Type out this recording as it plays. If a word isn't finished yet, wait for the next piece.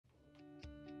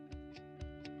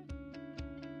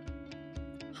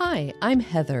Hi, I'm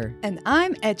Heather. And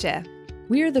I'm Eche.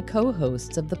 We're the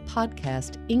co-hosts of the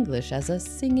podcast English as a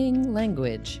Singing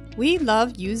Language. We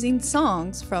love using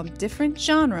songs from different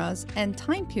genres and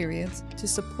time periods to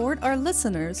support our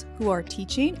listeners who are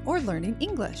teaching or learning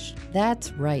English.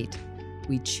 That's right.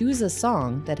 We choose a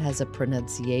song that has a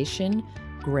pronunciation,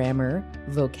 grammar,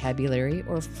 vocabulary,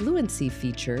 or fluency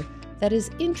feature that is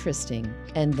interesting,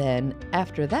 and then,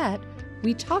 after that,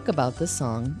 we talk about the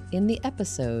song in the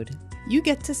episode. You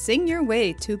get to sing your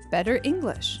way to better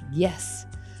English. Yes.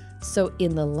 So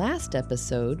in the last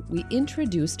episode, we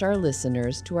introduced our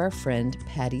listeners to our friend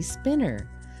Patty Spinner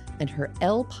and her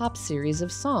L-Pop series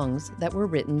of songs that were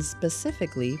written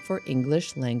specifically for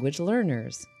English language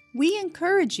learners. We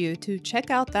encourage you to check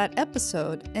out that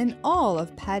episode and all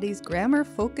of Patty's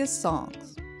grammar-focused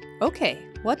songs. Okay,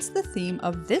 what's the theme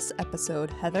of this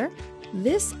episode, Heather?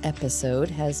 This episode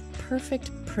has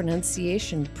perfect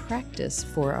pronunciation practice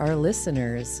for our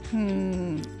listeners.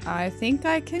 I think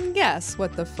I can guess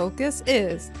what the focus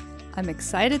is. I'm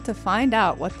excited to find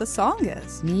out what the song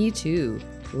is. Me too.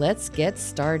 Let's get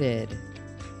started.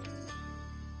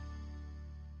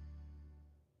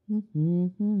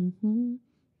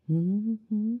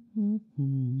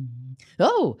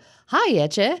 Oh, hi,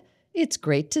 Eche. It's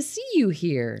great to see you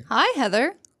here. Hi,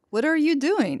 Heather. What are you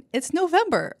doing? It's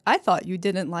November. I thought you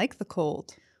didn't like the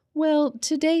cold. Well,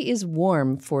 today is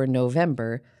warm for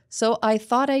November, so I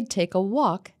thought I'd take a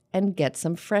walk and get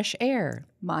some fresh air.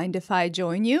 Mind if I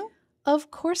join you? Of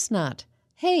course not.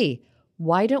 Hey,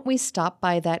 why don't we stop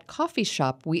by that coffee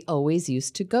shop we always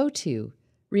used to go to?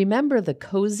 Remember the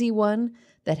cozy one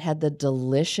that had the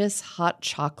delicious hot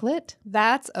chocolate?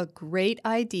 That's a great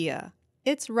idea.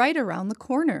 It's right around the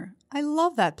corner. I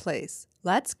love that place.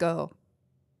 Let's go.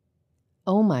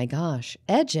 Oh my gosh,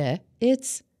 Eche,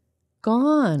 it's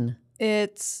gone.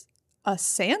 It's a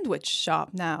sandwich shop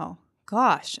now.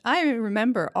 Gosh, I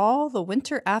remember all the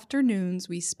winter afternoons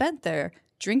we spent there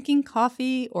drinking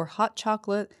coffee or hot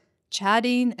chocolate,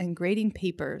 chatting and grading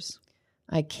papers.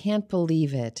 I can't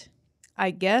believe it. I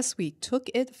guess we took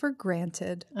it for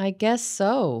granted. I guess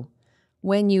so.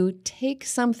 When you take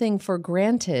something for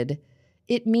granted,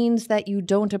 it means that you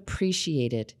don't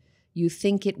appreciate it. You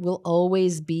think it will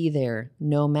always be there,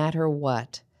 no matter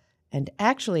what. And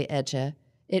actually, Eche,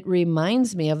 it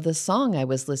reminds me of the song I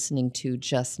was listening to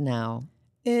just now.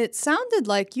 It sounded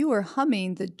like you were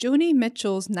humming the Joni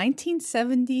Mitchell's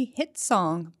 1970 hit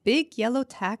song, Big Yellow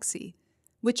Taxi,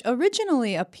 which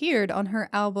originally appeared on her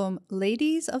album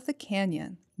Ladies of the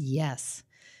Canyon. Yes,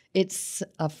 it's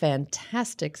a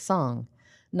fantastic song,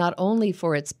 not only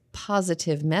for its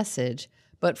positive message,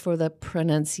 but for the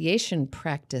pronunciation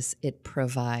practice it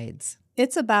provides.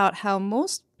 It's about how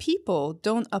most people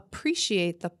don't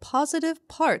appreciate the positive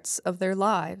parts of their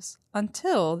lives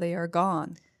until they are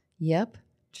gone. Yep,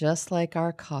 just like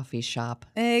our coffee shop.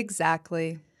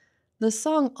 Exactly. The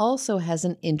song also has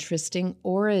an interesting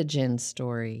origin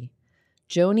story.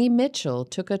 Joni Mitchell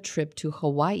took a trip to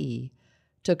Hawaii,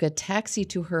 took a taxi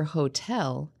to her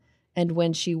hotel, and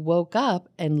when she woke up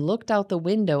and looked out the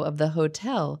window of the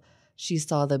hotel, she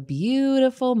saw the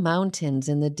beautiful mountains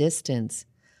in the distance,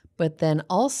 but then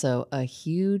also a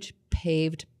huge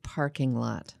paved parking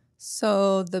lot.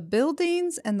 So the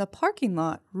buildings and the parking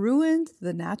lot ruined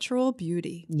the natural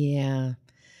beauty. Yeah.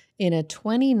 In a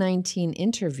 2019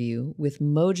 interview with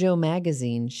Mojo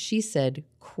magazine, she said,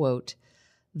 quote,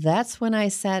 "That's when I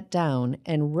sat down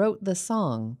and wrote the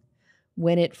song.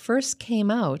 When it first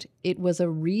came out, it was a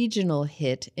regional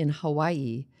hit in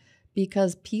Hawaii,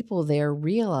 because people there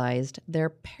realized their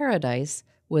paradise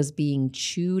was being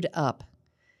chewed up.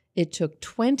 It took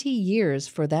 20 years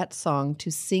for that song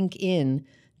to sink in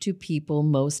to people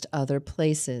most other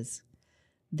places.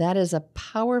 That is a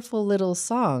powerful little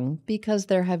song because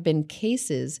there have been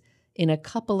cases in a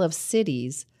couple of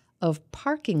cities of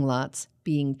parking lots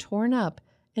being torn up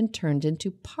and turned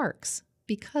into parks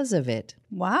because of it."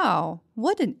 Wow,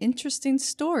 what an interesting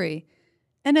story.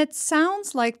 And it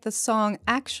sounds like the song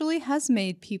actually has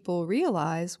made people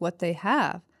realize what they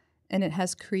have, and it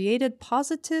has created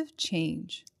positive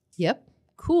change. Yep,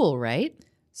 cool, right?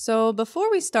 So before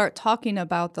we start talking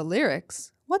about the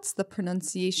lyrics, what's the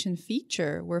pronunciation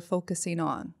feature we're focusing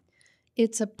on?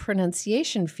 It's a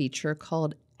pronunciation feature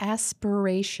called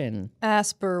aspiration.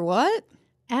 What?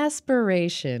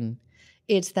 Aspiration.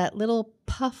 It's that little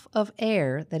puff of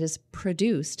air that is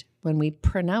produced when we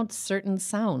pronounce certain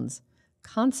sounds,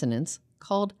 consonants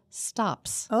called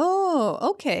stops. Oh,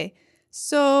 okay.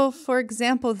 So, for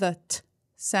example, the t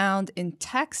sound in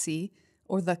taxi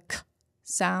or the k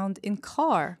sound in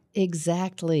car.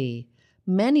 Exactly.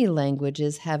 Many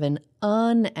languages have an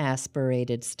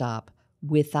unaspirated stop,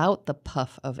 without the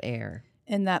puff of air.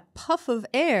 And that puff of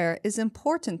air is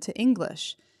important to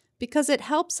English because it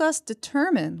helps us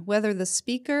determine whether the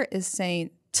speaker is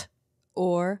saying t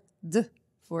or d,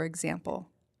 for example.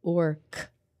 Or k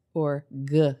or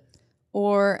g.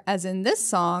 Or, as in this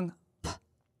song, p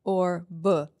or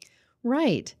b.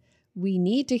 Right. We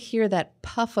need to hear that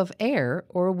puff of air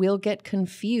or we'll get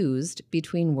confused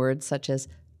between words such as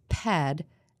pad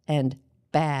and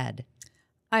bad.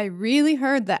 I really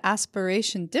heard the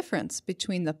aspiration difference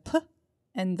between the p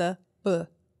and the b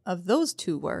of those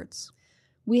two words.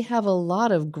 We have a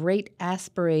lot of great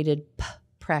aspirated p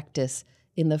practice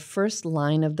in the first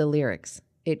line of the lyrics.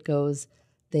 It goes,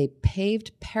 "They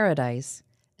paved paradise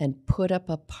and put up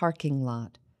a parking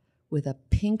lot with a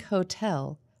pink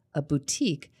hotel, a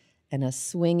boutique, and a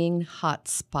swinging hot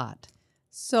spot."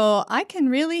 So I can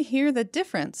really hear the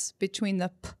difference between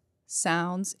the p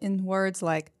sounds in words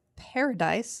like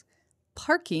paradise,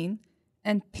 parking,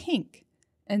 and pink,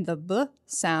 and the b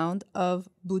sound of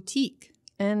boutique.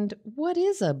 And what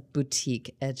is a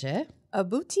boutique, Ece? A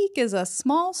boutique is a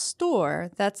small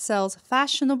store that sells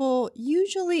fashionable,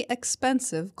 usually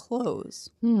expensive clothes.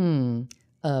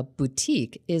 A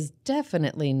boutique is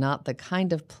definitely not the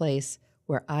kind of place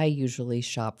where I usually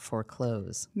shop for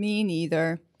clothes. Me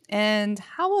neither. And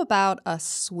how about a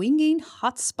swinging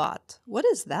hotspot? What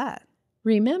is that?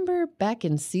 Remember back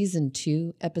in Season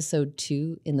 2, Episode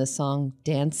 2, in the song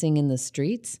Dancing in the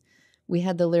Streets? We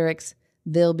had the lyrics,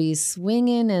 "They'll be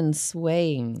swinging and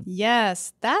swaying."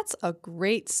 Yes, that's a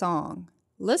great song.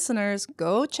 Listeners,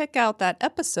 go check out that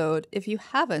episode if you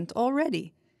haven't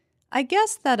already. I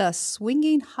guess that a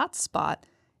swinging hotspot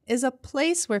is a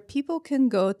place where people can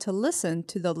go to listen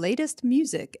to the latest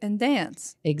music and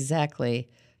dance. Exactly.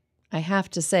 I have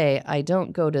to say, I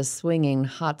don't go to swinging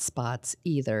hotspots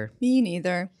either. Me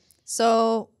neither.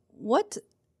 So what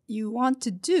you want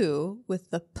to do with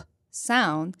the p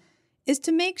sound is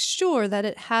to make sure that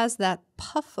it has that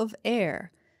puff of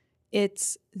air.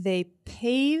 It's "they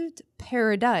paved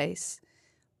paradise,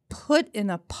 put in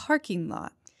a parking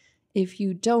lot." If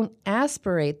you don't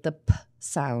aspirate the p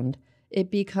sound, it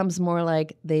becomes more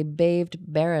like "they paved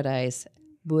paradise,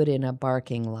 put in a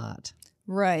barking lot."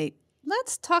 Right.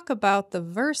 Let's talk about the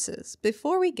verses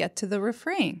before we get to the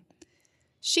refrain.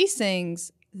 She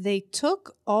sings, "They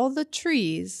took all the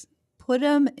trees, put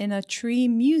them in a tree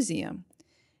museum,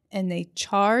 and they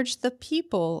charged the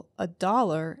people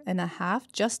 $1.50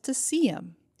 just to see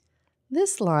them."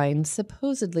 This line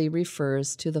supposedly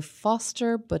refers to the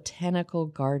Foster Botanical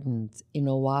Gardens in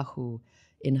Oahu,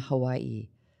 in Hawaii.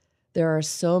 There are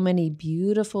so many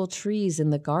beautiful trees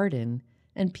in the garden,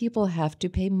 and people have to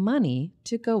pay money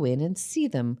to go in and see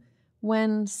them,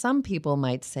 when some people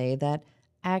might say that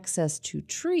access to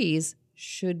trees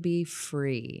should be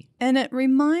free. And it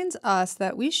reminds us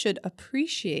that we should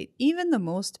appreciate even the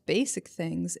most basic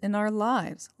things in our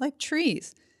lives, like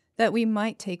trees, that we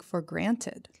might take for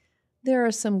granted. There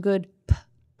are some good p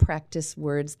practice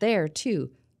words there,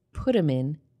 too. Put 'em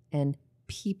in and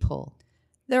people.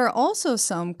 There are also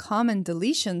some common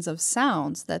deletions of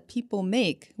sounds that people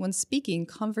make when speaking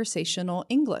conversational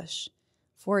English.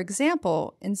 For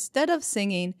example, instead of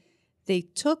singing, "They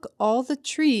took all the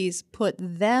trees, put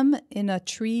them in a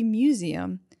tree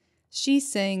museum," she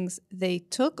sings, "They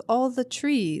took all the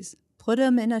trees, put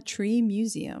them in a tree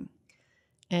museum."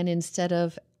 And instead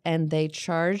of "and they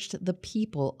charged the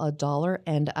people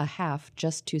 $1.50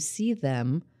 just to see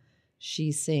them,"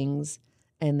 she sings,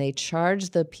 "and they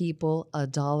charged the people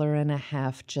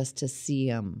 $1.50 just to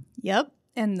see 'em." Yep,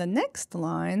 and the next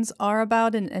lines are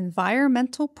about an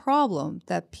environmental problem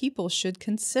that people should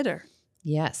consider.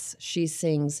 Yes, she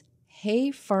sings, "Hey,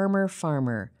 farmer,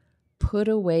 farmer, put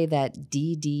away that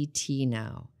DDT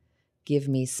now. Give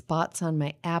me spots on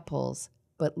my apples,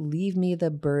 but leave me the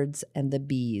birds and the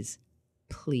bees,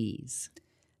 please."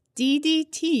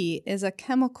 DDT is a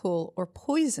chemical or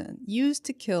poison used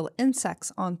to kill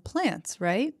insects on plants,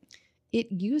 right? It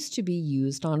used to be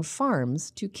used on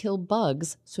farms to kill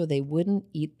bugs so they wouldn't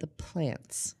eat the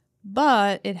plants.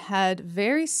 But it had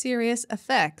very serious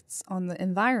effects on the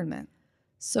environment.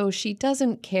 So she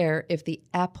doesn't care if the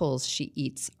apples she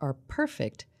eats are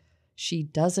perfect. She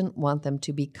doesn't want them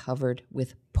to be covered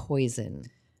with poison.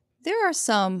 There are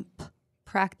some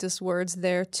practice words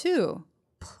there too.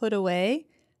 Put away,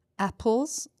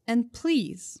 apples, and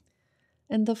please.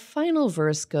 And the final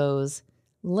verse goes,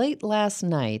 "Late last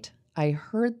night, I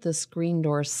heard the screen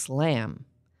door slam,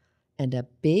 and a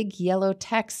big yellow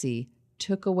taxi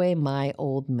took away my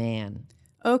old man."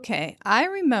 Okay, I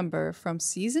remember from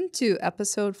Season 2,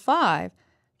 Episode 5,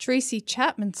 Tracy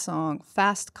Chapman's song,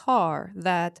 Fast Car,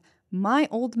 that My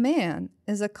old man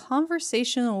is a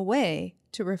conversational way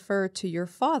to refer to your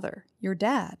father, your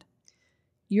dad.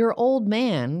 Your old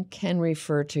man can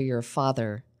refer to your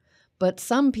father, but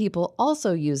some people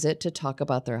also use it to talk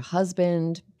about their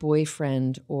husband,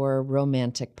 boyfriend, or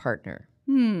romantic partner.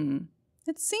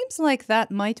 It seems like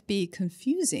that might be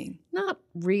confusing. Not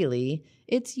really.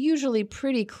 It's usually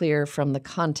pretty clear from the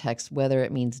context whether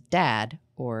it means dad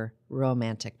or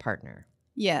romantic partner.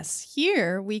 Yes,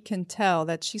 here we can tell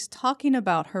that she's talking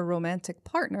about her romantic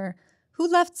partner who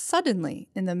left suddenly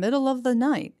in the middle of the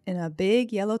night in a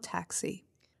big yellow taxi.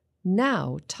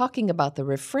 Now, talking about the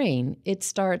refrain, it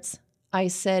starts, I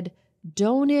said,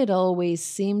 don't it always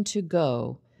seem to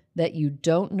go that you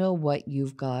don't know what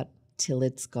you've got till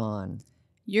it's gone?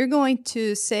 You're going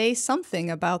to say something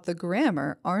about the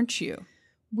grammar, aren't you?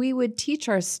 We would teach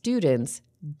our students,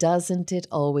 doesn't it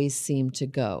always seem to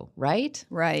go, right?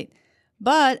 Right.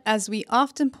 But as we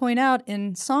often point out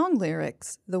in song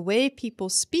lyrics, the way people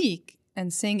speak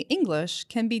and sing English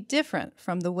can be different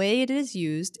from the way it is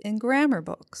used in grammar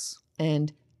books.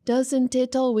 And doesn't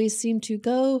it always seem to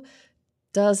go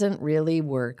doesn't really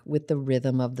work with the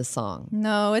rhythm of the song.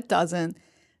 No, it doesn't.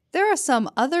 There are some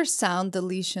other sound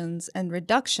deletions and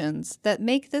reductions that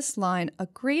make this line a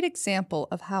great example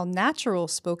of how natural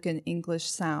spoken English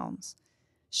sounds.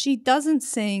 She doesn't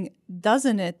sing,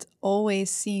 doesn't it always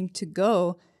seem to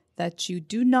go, that you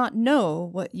do not know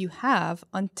what you have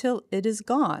until it is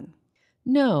gone.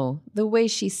 No, the way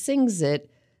she sings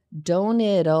it, don't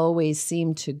it always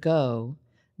seem to go,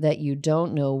 that you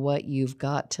don't know what you've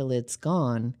got till it's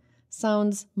gone,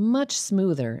 sounds much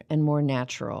smoother and more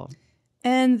natural.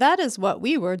 And that is what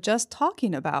we were just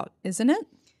talking about, isn't it?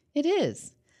 It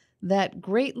is. That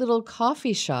great little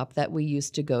coffee shop that we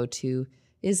used to go to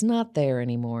is not there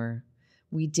anymore.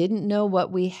 We didn't know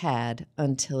what we had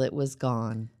until it was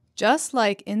gone. Just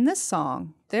like in this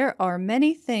song, there are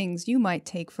many things you might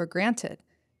take for granted.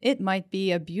 It might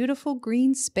be a beautiful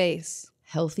green space,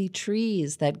 Healthy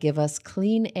trees that give us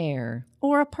clean air.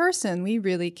 or a person we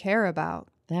really care about.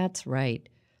 That's right.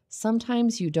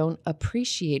 Sometimes you don't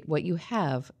appreciate what you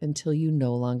have until you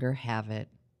no longer have it.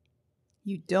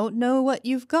 You don't know what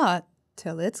you've got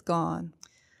till it's gone.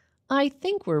 I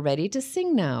think we're ready to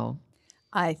sing now.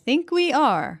 I think we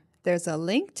are. There's a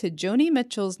link to Joni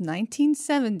Mitchell's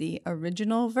 1970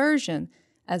 original version,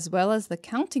 as well as the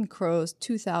Counting Crows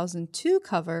 2002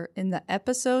 cover in the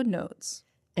episode notes.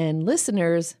 And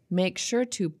listeners, make sure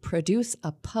to produce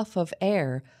a puff of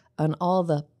air on all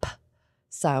the p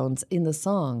sounds in the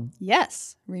song.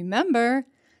 Yes, remember,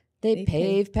 They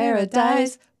paved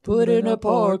paradise, put in a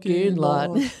parking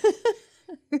lot.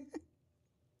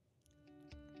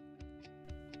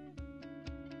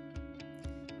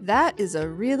 That is a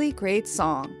really great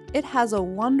song. It has a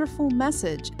wonderful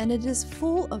message and it is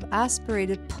full of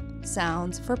aspirated p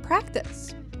sounds for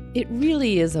practice. It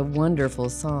really is a wonderful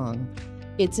song.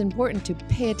 It's important to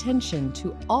pay attention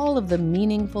to all of the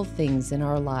meaningful things in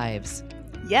our lives.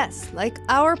 Yes, like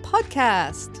our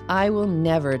podcast. I will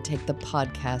never take the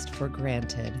podcast for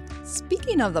granted.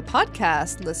 Speaking of the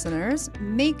podcast, listeners,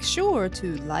 make sure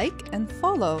to like and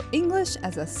follow English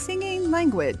as a Singing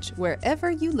Language wherever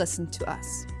you listen to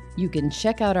us. You can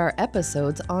check out our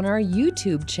episodes on our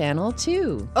YouTube channel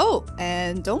too. Oh,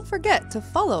 and don't forget to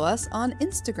follow us on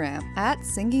Instagram at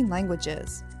Singing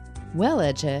Languages. Well,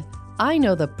 Eje, I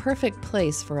know the perfect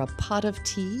place for a pot of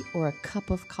tea or a cup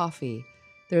of coffee.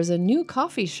 There's a new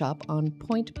coffee shop on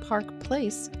Point Park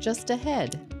Place just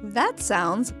ahead. That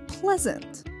sounds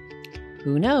pleasant.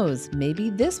 Who knows, maybe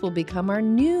this will become our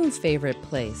new favorite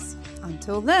place.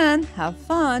 Until then, have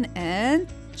fun and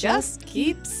just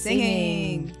keep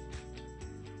singing.